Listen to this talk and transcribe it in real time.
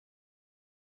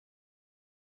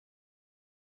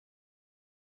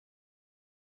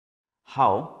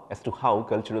as to how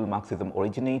cultural Marxism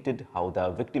originated, how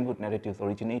the victimhood narratives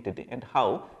originated, and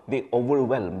how they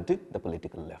overwhelmed the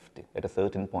political left at a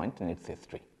certain point in its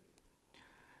history.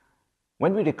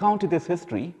 When we recount this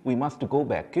history, we must go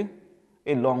back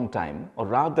a long time, or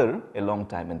rather a long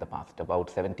time in the past, about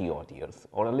 70 odd years,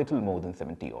 or a little more than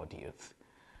 70 odd years.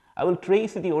 I will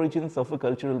trace the origins of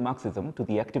cultural Marxism to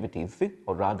the activities,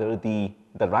 or rather the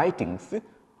writings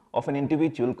of an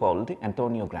individual called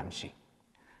Antonio Gramsci.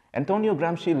 Antonio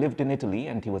Gramsci lived in Italy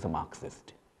and he was a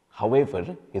Marxist.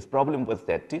 However, his problem was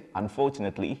that,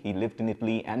 unfortunately, he lived in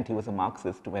Italy and he was a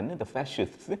Marxist when the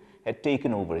fascists had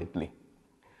taken over Italy.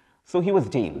 So he was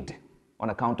jailed on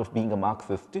account of being a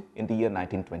Marxist in the year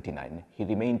 1929. He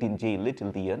remained in jail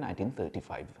till the year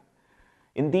 1935.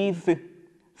 In these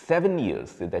 7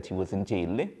 years that he was in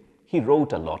jail, he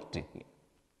wrote a lot,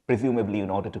 presumably in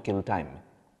order to kill time.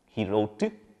 He wrote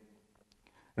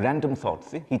random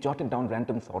thoughts. He jotted down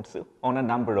random thoughts on a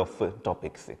number of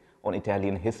topics, on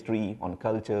Italian history, on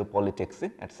culture, politics,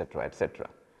 etc., etc.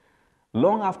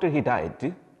 Long after he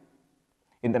died,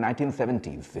 in the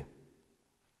 1970s,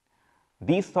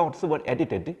 these thoughts were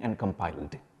edited and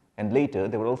compiled, and later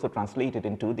they were also translated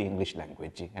into the English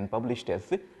language and published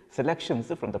as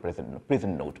selections from the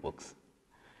prison notebooks.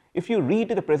 If you read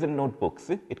the prison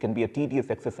notebooks, it can be a tedious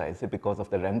exercise because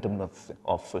of the randomness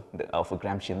of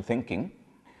Gramscian thinking.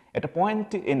 At a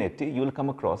point in it, you will come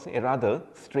across a rather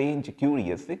strange,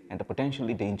 curious, and a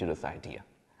potentially dangerous idea.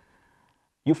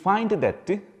 You find that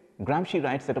Gramsci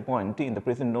writes at a point in the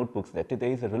prison notebooks that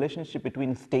there is a relationship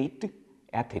between state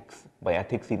ethics. By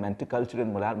ethics, he meant culture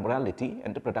and morality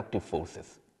and the productive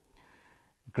forces.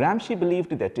 Gramsci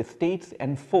believed that states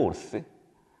enforce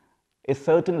a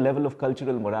certain level of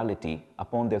cultural morality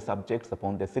upon their subjects,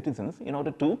 upon their citizens, in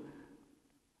order to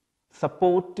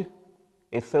support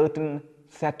a certain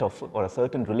set of or a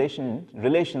certain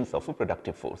relations of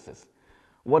productive forces.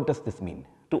 What does this mean?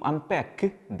 To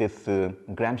unpack this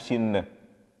Gramscian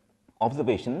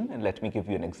observation, and let me give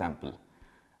you an example.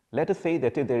 Let us say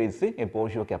that there is a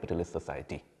bourgeois capitalist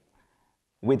society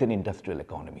with an industrial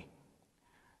economy.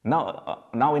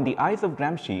 Now, in the eyes of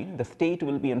Gramsci, the state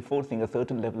will be enforcing a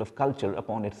certain level of culture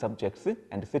upon its subjects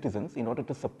and citizens in order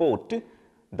to support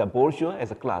the bourgeois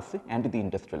as a class and the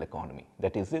industrial economy,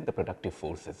 that is, the productive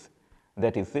forces.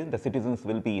 That is, the citizens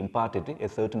will be imparted a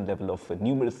certain level of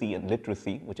numeracy and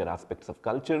literacy, which are aspects of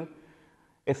culture.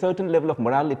 A certain level of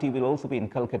morality will also be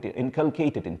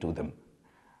inculcated into them.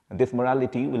 This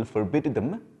morality will forbid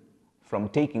them from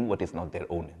taking what is not their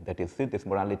own. That is, this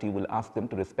morality will ask them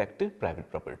to respect private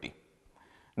property.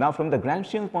 Now, from the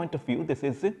Gramscian point of view, this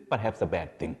is perhaps a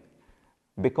bad thing,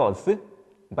 because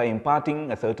by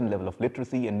imparting a certain level of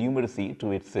literacy and numeracy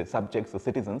to its subjects or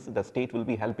citizens, the state will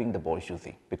be helping the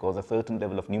bourgeoisie, because a certain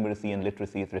level of numeracy and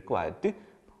literacy is required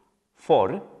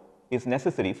is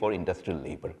necessary for industrial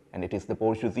labor, and it is the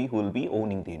bourgeoisie who will be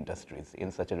owning the industries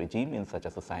in such a regime, in such a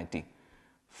society.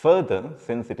 Further,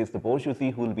 since it is the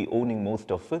bourgeoisie who will be owning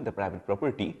most of the private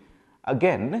property,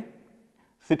 again,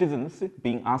 citizens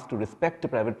being asked to respect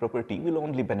private property will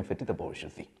only benefit the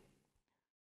bourgeoisie.